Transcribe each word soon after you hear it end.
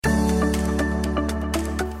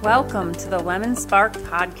Welcome to the Lemon Spark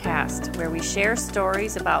podcast, where we share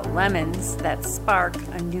stories about lemons that spark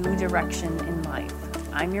a new direction in life.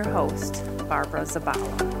 I'm your host, Barbara Zabala.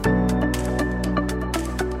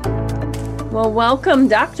 Well, welcome,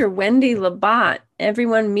 Dr. Wendy Labatt.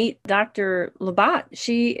 Everyone meet Dr. Labatt.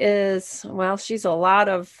 She's a lot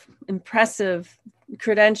of impressive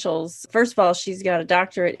credentials. First of all, she's got a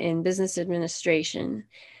doctorate in business administration.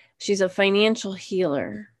 She's a financial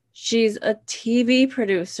healer. She's a TV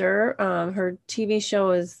producer. Her TV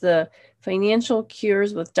show is The Financial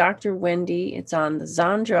Cures with Dr. Wendy. It's on the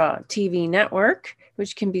Zandra TV network,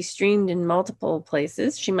 which can be streamed in multiple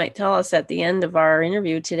places. She might tell us at the end of our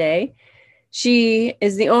interview today. She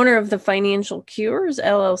is the owner of The Financial Cures,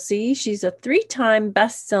 LLC. She's a 3-time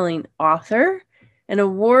best-selling author, an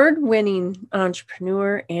award-winning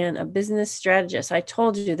entrepreneur, and a business strategist. I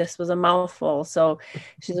told you this was a mouthful. So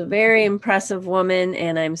she's a very impressive woman,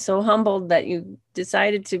 and I'm so humbled that you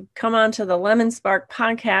decided to come on to the Lemon Spark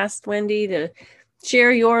podcast, Wendy, to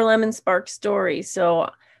share your Lemon Spark story. So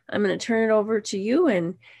I'm going to turn it over to you,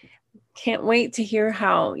 and can't wait to hear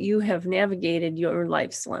how you have navigated your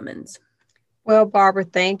life's lemons. Well, Barbara,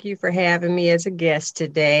 thank you for having me as a guest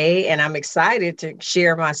today. And I'm excited to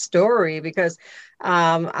share my story because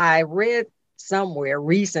I read somewhere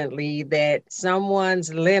recently that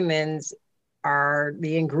someone's lemons are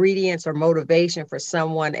the ingredients or motivation for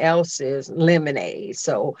someone else's lemonade.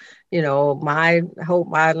 So, I hope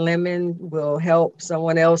my lemon will help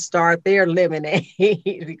someone else start their lemonade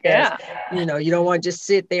because, you don't want to just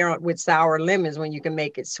sit there with sour lemons when you can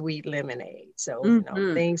make it sweet lemonade. So,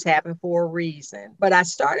 things happen for a reason. But I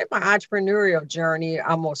started my entrepreneurial journey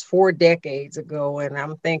almost 4 decades ago, and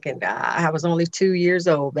I'm thinking I was only 2 years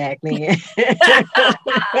old back then.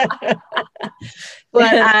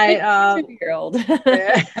 But I, 2-year-old.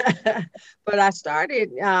 But I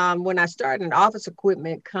started when I started an office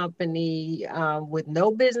equipment company with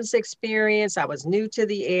no business experience. I was new to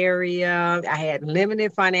the area. I had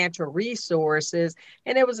limited financial resources,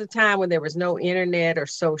 and it was a time when there was no internet or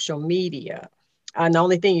social media. And the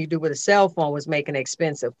only thing you do with a cell phone was make an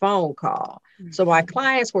expensive phone call. Mm-hmm. So my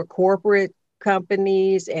clients were corporate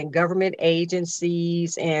companies and government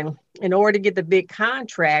agencies, and in order to get the big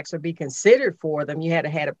contracts or be considered for them, you had to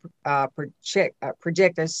have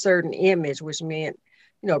project a certain image, which meant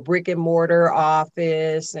brick and mortar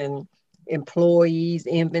office and employees,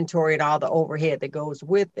 inventory, and all the overhead that goes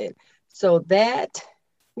with it. So that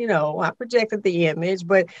I projected the image,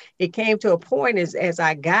 but it came to a point as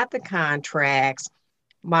I got the contracts,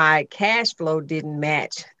 my cash flow didn't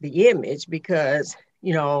match the image because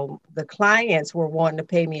the clients were wanting to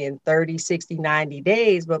pay me in 30, 60, 90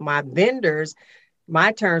 days, but my vendors,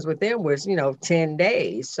 my terms with them was, 10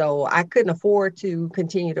 days. So I couldn't afford to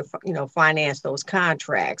continue to, finance those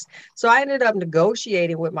contracts. So I ended up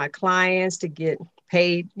negotiating with my clients to get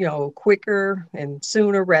paid, quicker and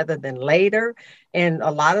sooner rather than later. And a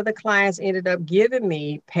lot of the clients ended up giving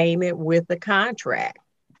me payment with the contract.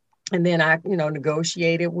 And then I,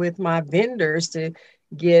 negotiated with my vendors to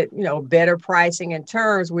get, better pricing and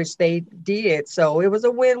terms, which they did. So it was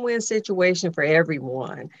a win-win situation for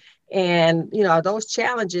everyone. And, those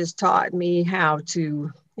challenges taught me how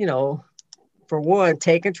to, for one,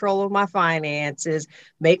 take control of my finances,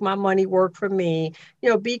 make my money work for me,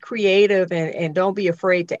 be creative and don't be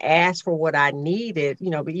afraid to ask for what I needed,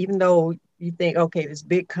 but even though you think, okay, this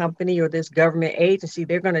big company or this government agency,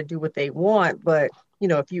 they're going to do what they want. But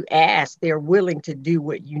if you ask, they're willing to do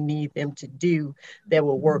what you need them to do that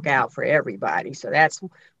will work out for everybody. So that's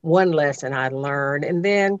one lesson I learned. And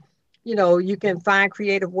then, you can find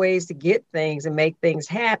creative ways to get things and make things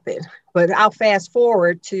happen. But I'll fast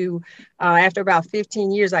forward to after about 15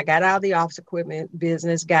 years, I got out of the office equipment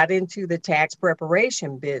business, got into the tax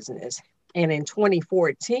preparation business. And in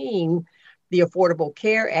 2014, the Affordable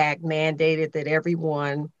Care Act mandated that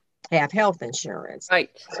everyone have health insurance. Right.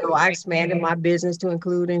 So I expanded my business to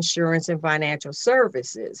include insurance and financial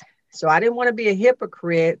services. So I didn't want to be a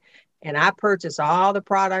hypocrite. And I purchased all the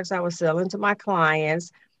products I was selling to my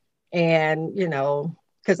clients. And,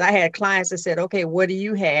 because I had clients that said, okay, what do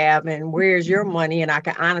you have and where's your money? And I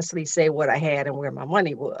can honestly say what I had and where my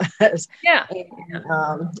money was. Yeah.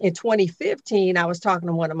 And, in 2015, I was talking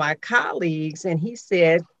to one of my colleagues and he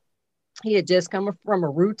said, he had just come from a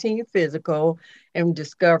routine physical and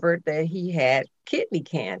discovered that he had kidney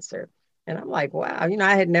cancer. And I'm like, wow,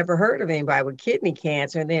 I had never heard of anybody with kidney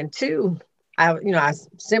cancer. And then I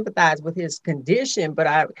sympathized with his condition, but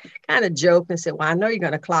I kind of joked and said, well, I know you're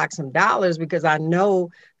going to clock some dollars because I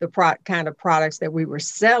know the kind of products that we were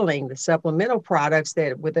selling, the supplemental products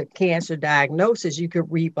that with a cancer diagnosis, you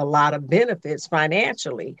could reap a lot of benefits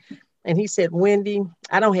financially. And he said, Wendy,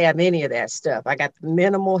 I don't have any of that stuff. I got the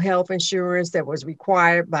minimal health insurance that was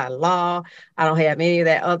required by law. I don't have any of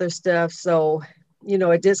that other stuff. So,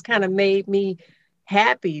 it just kind of made me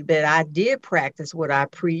happy that I did practice what I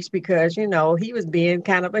preached because, he was being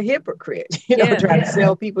kind of a hypocrite, trying to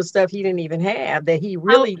sell people stuff he didn't even have that he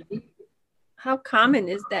really. How common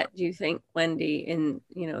is that, do you think, Wendy, in,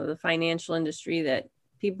 the financial industry, that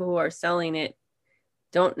people who are selling it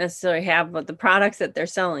don't necessarily have the products that they're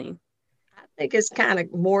selling? I think it's kind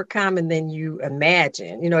of more common than you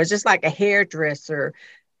imagine. It's just like a hairdresser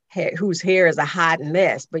whose hair is a hot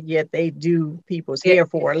mess, but yet they do people's hair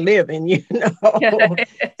for a living,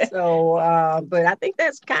 So, but I think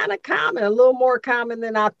that's kind of common, a little more common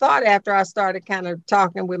than I thought after I started kind of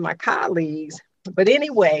talking with my colleagues. But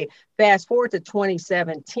anyway, fast forward to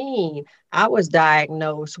 2017, I was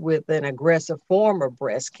diagnosed with an aggressive form of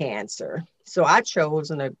breast cancer. So I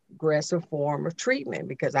chose an aggressive form of treatment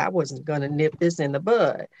because I wasn't going to nip this in the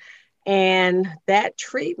bud. And that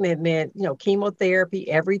treatment meant, chemotherapy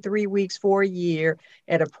every 3 weeks for a year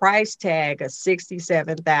at a price tag of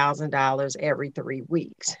 $67,000 every 3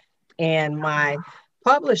 weeks. And my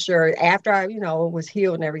publisher, after I, was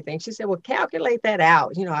healed and everything, she said, well, calculate that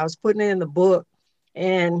out. I was putting it in the book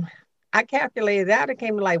and I calculated out, it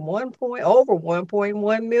came to like over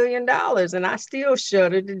 $1.1 million. And I still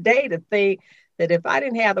shudder today to think that if I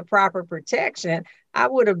didn't have the proper protection, I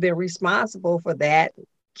would have been responsible for that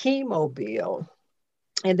chemo bill.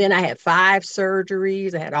 And then I had 5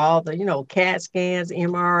 surgeries. I had all the, CAT scans,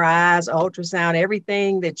 MRIs, ultrasound,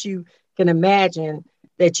 everything that you can imagine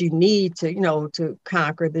that you need to, to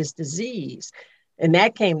conquer this disease. And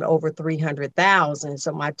that came to over $300,000.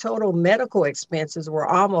 So my total medical expenses were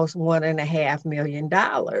almost $1.5 million.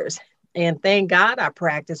 And thank God I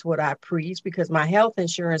practiced what I preached because my health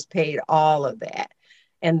insurance paid all of that.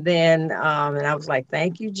 And then, and I was like,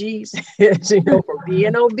 thank you, Jesus, for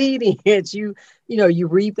being obedient. You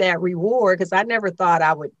reap that reward because I never thought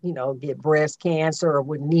I would, get breast cancer or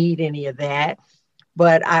would need any of that.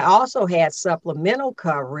 But I also had supplemental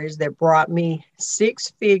coverage that brought me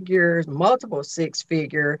multiple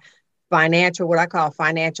 6-figure financial, what I call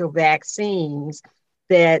financial vaccines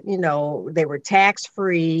that, they were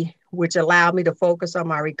tax-free, which allowed me to focus on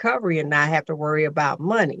my recovery and not have to worry about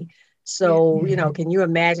money. So, can you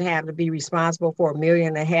imagine having to be responsible for $1.5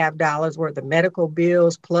 million worth of medical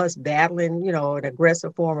bills, plus battling, an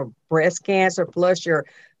aggressive form of breast cancer, plus your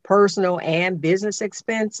personal and business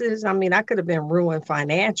expenses? I mean, I could have been ruined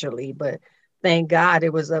financially, but thank God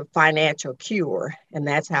it was a financial cure. And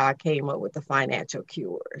that's how I came up with the Financial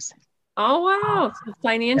Cures. Oh, wow. So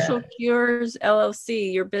Financial Cures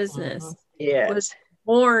LLC, your business, was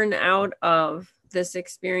born out of this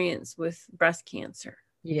experience with breast cancer.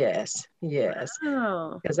 Yes.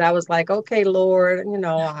 Wow. Because I was like, okay, Lord,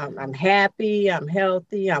 I'm happy, I'm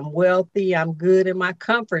healthy, I'm wealthy, I'm good in my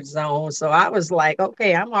comfort zone. So I was like,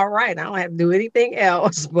 okay, I'm all right. I don't have to do anything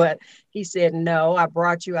else. But he said, no, I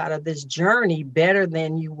brought you out of this journey better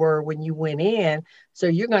than you were when you went in. So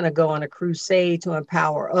you're going to go on a crusade to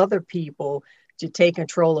empower other people to take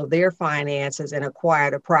control of their finances and acquire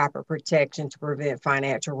the proper protection to prevent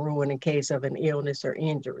financial ruin in case of an illness or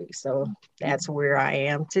injury. So that's where I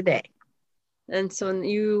am today. And so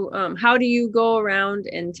you, how do you go around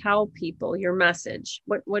and tell people your message?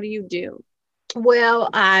 What do you do? Well,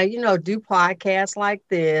 I, do podcasts like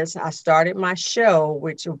this. I started my show,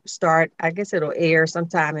 which will start, I guess it'll air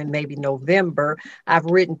sometime in maybe November. I've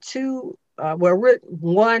written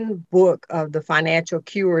one book of the Financial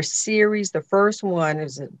Cure series. The first one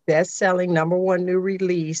is a best-selling #1 new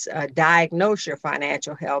release, Diagnose Your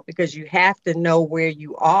Financial Health, because you have to know where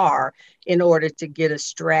you are in order to get a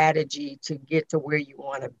strategy to get to where you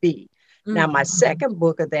want to be. Now, my second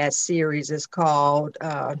book of that series is called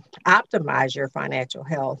Optimize Your Financial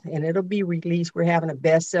Health, and it'll be released. We're having a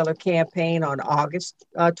bestseller campaign on August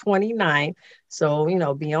 29th. So,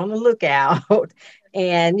 be on the lookout.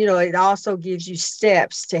 And, it also gives you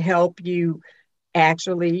steps to help you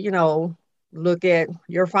actually, look at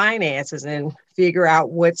your finances and figure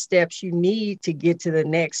out what steps you need to get to the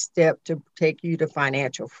next step to take you to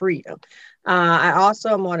financial freedom. I also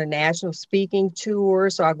am on a national speaking tour.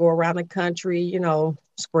 So I go around the country,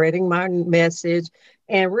 spreading my message,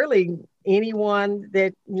 and really anyone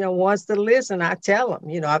that, wants to listen, I tell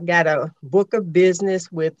them, I've got a book of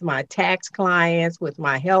business with my tax clients, with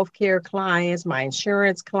my healthcare clients, my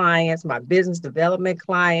insurance clients, my business development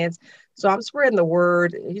clients. So I'm spreading the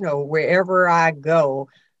word, wherever I go,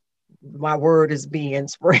 my word is being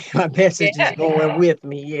spread. My message is going with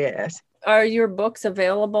me. Yes. Are your books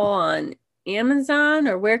available on Amazon,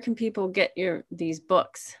 or where can people get these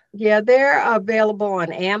books? Yeah, they're available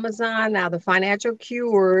on Amazon. Now, the Financial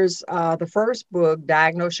Cures, the first book,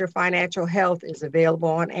 Diagnose Your Financial Health, is available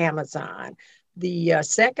on Amazon. The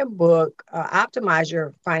second book, Optimize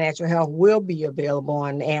Your Financial Health, will be available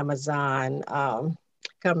on Amazon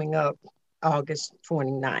coming up August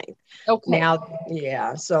 29th. Okay. Now,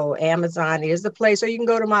 yeah, so Amazon is the place. So you can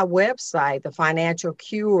go to my website, the Financial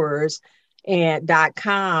Cures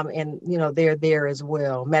 .com, and they're there as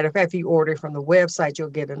well. Matter of fact, if you order from the website, you'll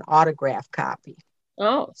get an autographed copy.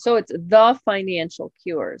 Oh, so it's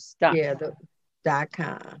thefinancialcures.com. Yeah, the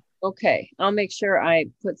 .com. Okay, I'll make sure I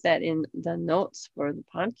put that in the notes for the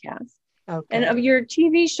podcast. Okay. And of your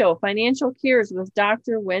TV show, Financial Cures with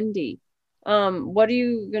Dr. Wendy, what's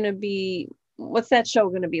that show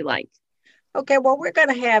going to be like? Okay, what we're going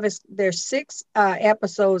to have there's 6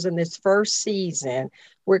 episodes in this first season.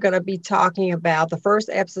 We're going to be talking about, the first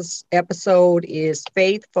episode is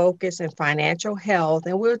faith, focus, and financial health.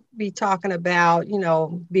 And we'll be talking about,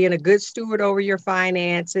 being a good steward over your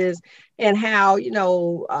finances, and how,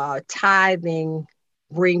 tithing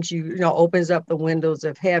brings you, opens up the windows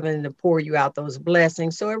of heaven to pour you out those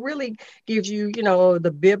blessings. So it really gives you,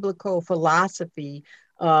 the biblical philosophy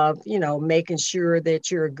of, making sure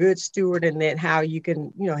that you're a good steward, and that how you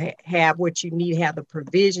can, have what you need, have the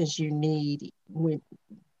provisions you need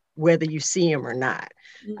whether you see them or not.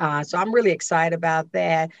 So I'm really excited about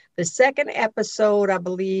that. The second episode, I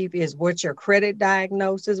believe, is what's your credit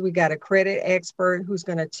diagnosis. We got a credit expert who's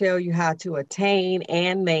going to tell you how to attain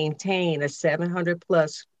and maintain a 700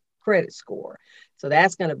 plus credit score. So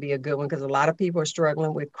that's going to be a good one, because a lot of people are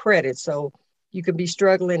struggling with credit. So you could be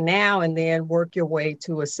struggling now and then work your way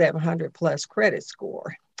to a 700 plus credit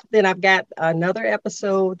score. Then I've got another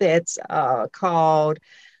episode that's called,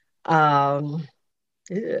 have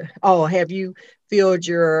you filled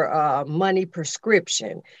your money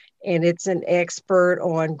prescription? And it's an expert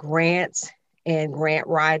on grants and grant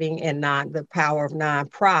writing and the power of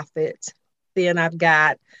nonprofits. Then I've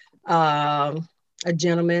got a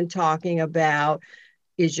gentleman talking about,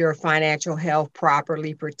 is your financial health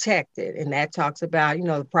properly protected? And that talks about,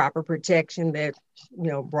 the proper protection that,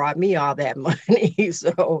 brought me all that money.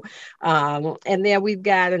 So, and then we've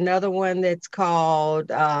got another one that's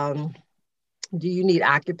called, do you need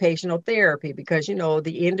occupational therapy? Because,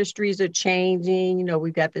 the industries are changing.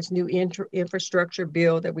 We've got this new infrastructure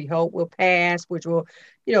bill that we hope will pass, which will,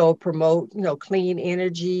 promote, clean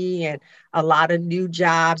energy and a lot of new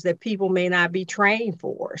jobs that people may not be trained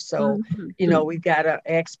for. So, we've got an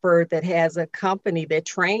expert that has a company that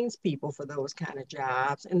trains people for those kind of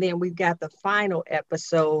jobs. And then we've got the final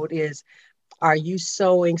episode is, are you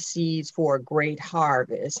sowing seeds for a great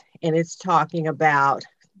harvest? And it's talking about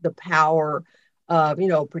the power of,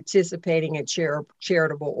 participating in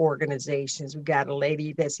charitable organizations. We've got a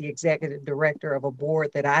lady that's the executive director of a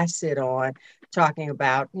board that I sit on, talking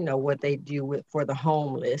about, what they do for the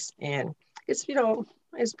homeless. And it's,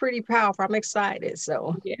 it's pretty powerful. I'm excited.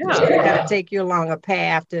 So Yeah, it's going to take you along a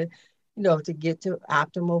path to, to get to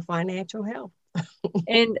optimal financial health.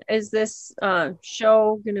 And is this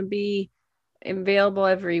show going to be available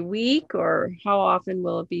every week, or how often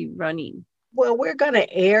will it be running? Well, we're going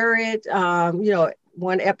to air it,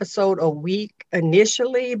 one episode a week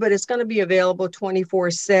initially, but it's going to be available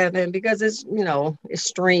 24/7 because it's, it's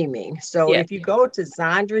streaming. So if you go to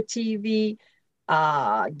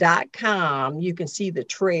ZandraTV.com, you can see the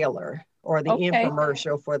trailer or the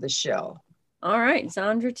infomercial for the show. All right,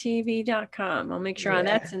 ZandraTV.com. I'll make sure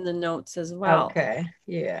that's in the notes as well. Okay,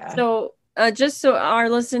 yeah. So just so our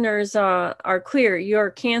listeners are clear, you're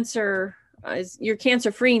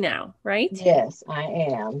cancer-free now, right? Yes, I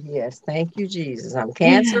am. Yes, thank you, Jesus. I'm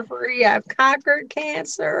cancer-free. I've conquered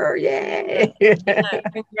cancer. Yay!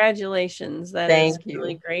 Congratulations. That's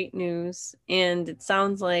really great news. And it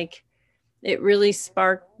sounds like it really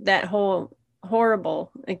sparked that whole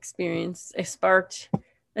horrible experience. It sparked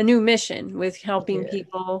a new mission with helping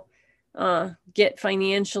people get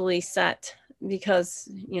financially set, because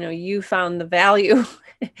you found the value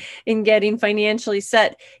in getting financially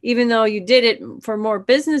set, even though you did it for more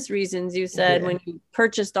business reasons. You said when you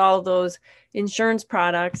purchased all those insurance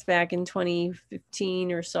products back in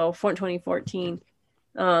 2015 or so, 2014,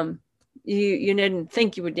 you didn't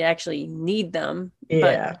think you would actually need them,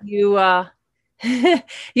 but you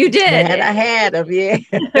you did. I had them. Made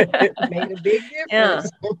a big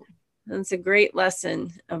difference. That's a great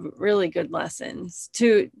lesson, a really good lessons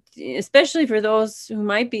especially for those who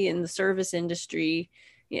might be in the service industry,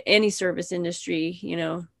 any service industry,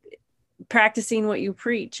 practicing what you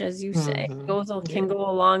preach, as you say, can go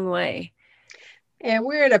a long way. And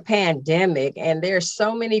we're in a pandemic, and there's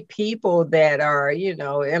so many people that are,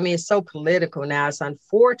 it's so political now. It's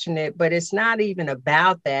unfortunate, but it's not even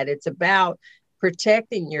about that. It's about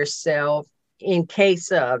protecting yourself in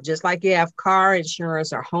case of, just like you have car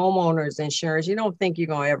insurance or homeowners insurance. You don't think you're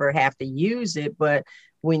going to ever have to use it, but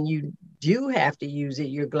when you do have to use it,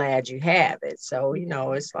 you're glad you have it. So,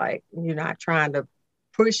 it's like you're not trying to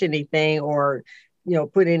push anything or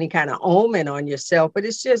put any kind of omen on yourself, but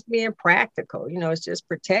it's just being practical. It's just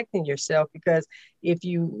protecting yourself, because if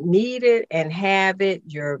you need it and have it,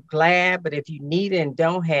 you're glad. But if you need it and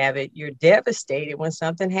don't have it, you're devastated when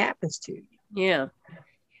something happens to you. Yeah.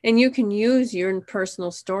 And you can use your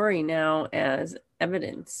personal story now as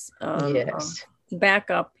evidence. Yes.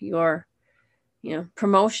 Back up your,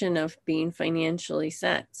 promotion of being financially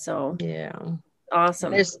set. So yeah.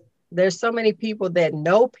 Awesome. There's so many people that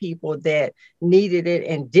know people that needed it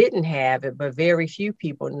and didn't have it, but very few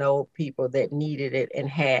people know people that needed it and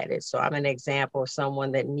had it. So I'm an example of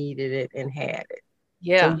someone that needed it and had it.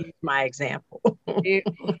 Yeah. So use my example.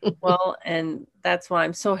 Well, and that's why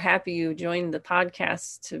I'm so happy you joined the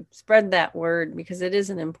podcast to spread that word, because it is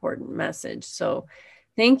an important message. So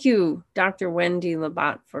thank you, Dr. Wendy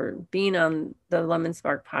Labat, for being on the Lemon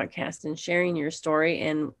Spark podcast and sharing your story.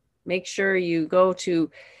 And make sure you go to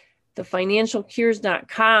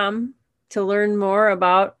thefinancialcures.com to learn more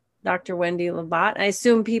about Dr. Wendy Labat. I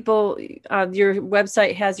assume people, your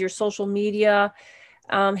website has your social media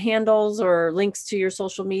handles or links to your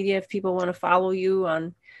social media if people want to follow you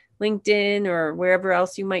on LinkedIn or wherever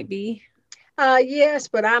else you might be. Yes,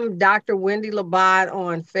 but I'm Dr. Wendy Labat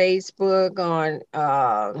on Facebook, on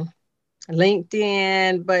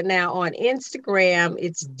LinkedIn, but now on Instagram,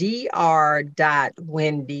 it's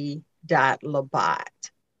dr.wendy.labat.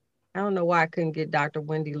 I don't know why I couldn't get Dr.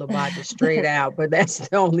 Wendy Labat just straight out, but that's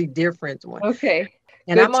the only difference one. Okay.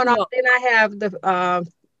 And I'm on all, then I have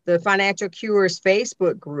the Financial Cures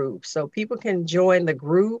Facebook group, so people can join the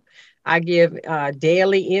group. I give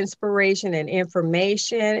daily inspiration and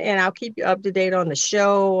information, and I'll keep you up to date on the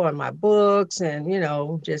show, on my books, and,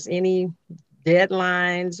 just any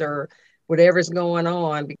deadlines or whatever's going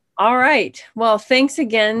on. All right. Well, thanks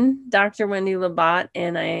again, Dr. Wendy Labat,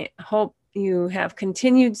 and I hope you have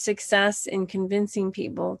continued success in convincing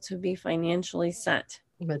people to be financially set.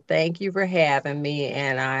 But thank you for having me.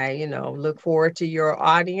 And I, look forward to your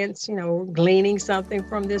audience, gleaning something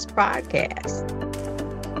from this podcast.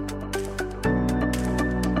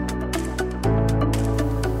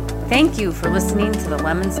 Thank you for listening to the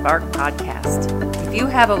Lemon Spark podcast. If you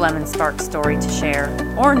have a Lemon Spark story to share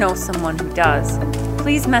or know someone who does,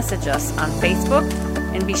 please message us on Facebook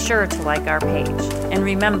and be sure to like our page. And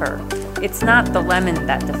remember, it's not the lemon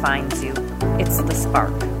that defines you, it's the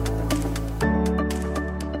spark.